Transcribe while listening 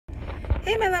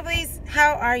Hey my lovelies,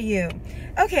 how are you?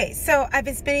 Okay, so I've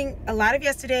been spending a lot of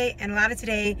yesterday and a lot of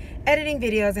today editing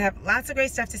videos. I have lots of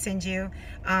great stuff to send you.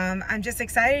 I'm just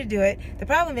excited to do it. The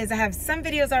problem is I have some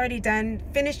videos already done,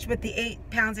 finished with the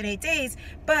 8 pounds in 8 days,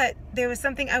 but there was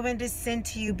something I wanted to send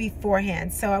to you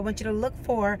beforehand. So I want you to look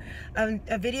for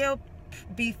a video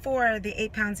before the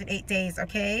 8 pounds in 8 days.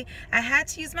 Okay, I had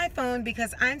to use my phone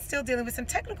because I'm still dealing with some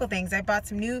technical things. I bought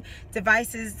some new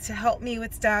devices to help me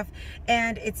with stuff,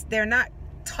 and they're not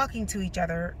talking to each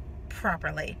other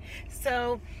properly.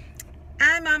 So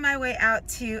I'm on my way out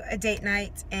to a date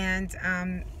night, and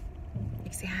you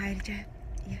can say hi to Jet.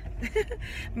 Yeah.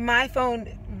 My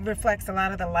phone reflects a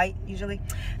lot of the light usually.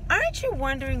 Aren't you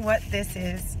wondering what this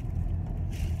is?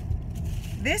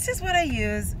 This is what I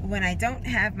use when I don't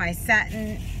have my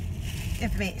satin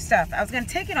information stuff. I was going to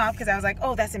take it off because I was like,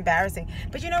 oh, that's embarrassing.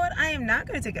 But you know what? I am not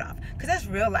going to take it off because that's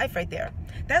real life right there.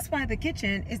 That's why the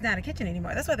kitchen is not a kitchen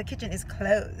anymore. That's why the kitchen is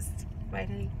closed. Right,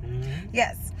 honey? Mm-hmm.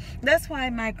 Yes. That's why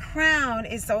my crown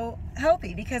is so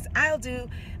healthy, because I'll do,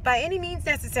 by any means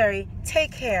necessary,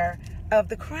 take care of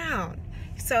the crown.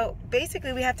 So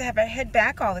basically we have to have our head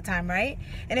back all the time, right?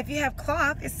 And if you have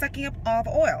cloth, it's sucking up all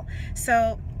the oil.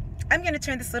 So I'm going to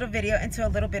turn this little video into a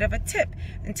little bit of a tip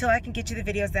until I can get you the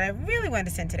videos that I really wanted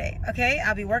to send today. Okay,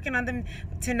 I'll be working on them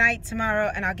tonight, tomorrow,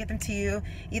 and I'll get them to you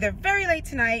either very late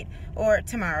tonight or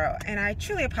tomorrow. And I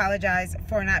truly apologize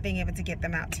for not being able to get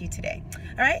them out to you today.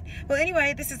 All right, well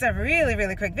anyway, this is a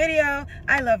really quick video.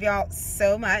 I love y'all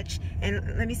so much.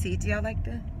 And let me see, do y'all like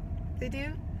the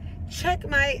video? Check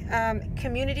my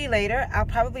community later. I'll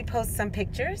probably post some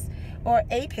pictures or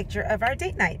a picture of our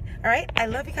date night. All right, I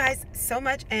love you guys so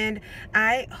much, and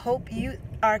I hope you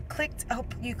click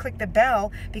the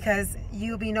bell, because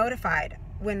you'll be notified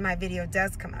when my video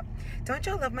does come up. Don't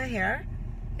y'all love my hair?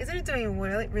 Isn't it doing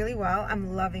really well?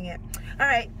 I'm loving it. All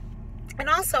right, and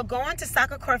also go on to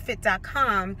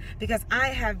soccercorefit.com, because I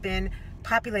have been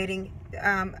populating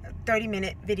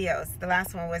 30-minute videos. The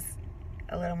last one was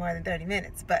a little more than 30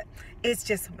 minutes, but it's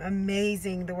just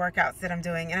amazing, the workouts that I'm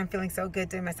doing, and I'm feeling so good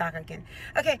doing my soccer again.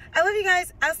 Okay, I love you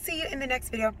guys. I'll see you in the next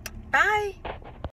video. Bye.